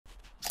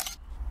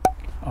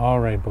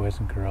Alright, boys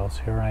and girls,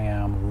 here I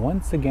am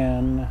once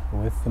again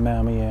with the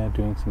Mamiya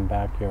doing some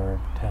backyard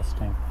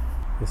testing.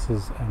 This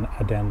is an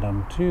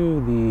addendum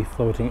to the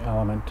floating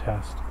element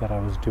test that I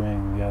was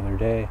doing the other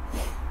day.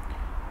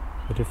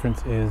 The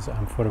difference is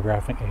I'm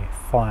photographing a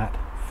flat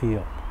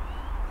field.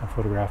 I'm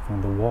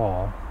photographing the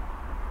wall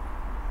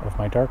of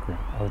my darkroom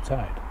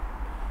outside.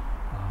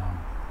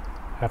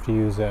 I have to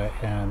use a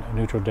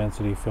neutral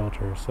density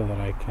filter so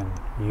that I can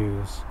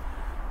use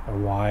a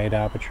wide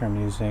aperture.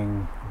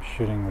 I'm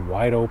shooting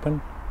wide open.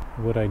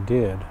 What I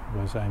did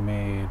was I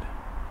made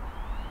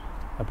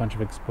a bunch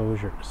of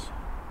exposures.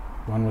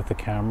 One with the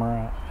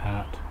camera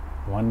at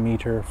 1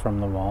 meter from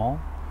the wall,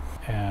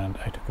 and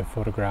I took a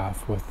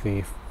photograph with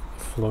the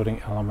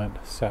floating element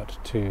set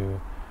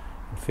to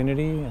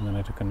infinity, and then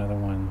I took another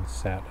one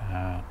set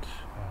at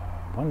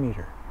 1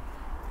 meter,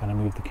 and I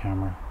moved the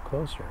camera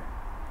closer,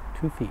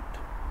 2 feet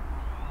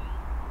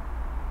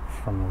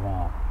from the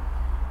wall.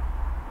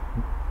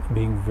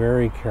 Being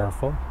very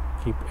careful,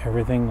 keep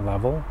everything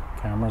level,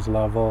 camera's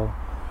level,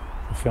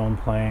 the film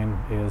plane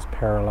is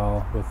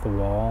parallel with the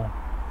wall.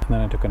 And then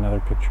I took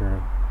another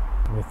picture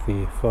with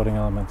the floating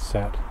element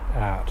set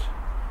at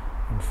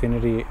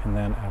infinity and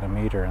then at 1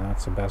 meter, and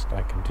that's the best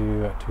I can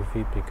do at 2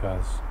 feet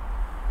because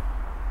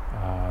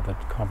the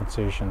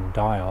compensation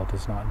dial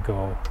does not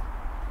go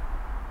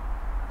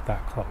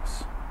that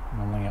close. I'm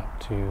only up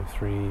to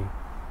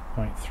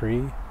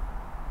 3.3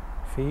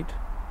 feet.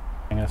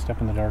 I'm going to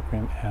step in the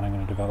darkroom and I'm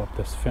going to develop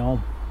this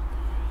film,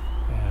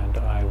 and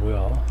I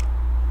will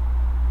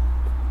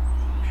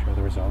share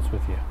the results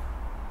with you.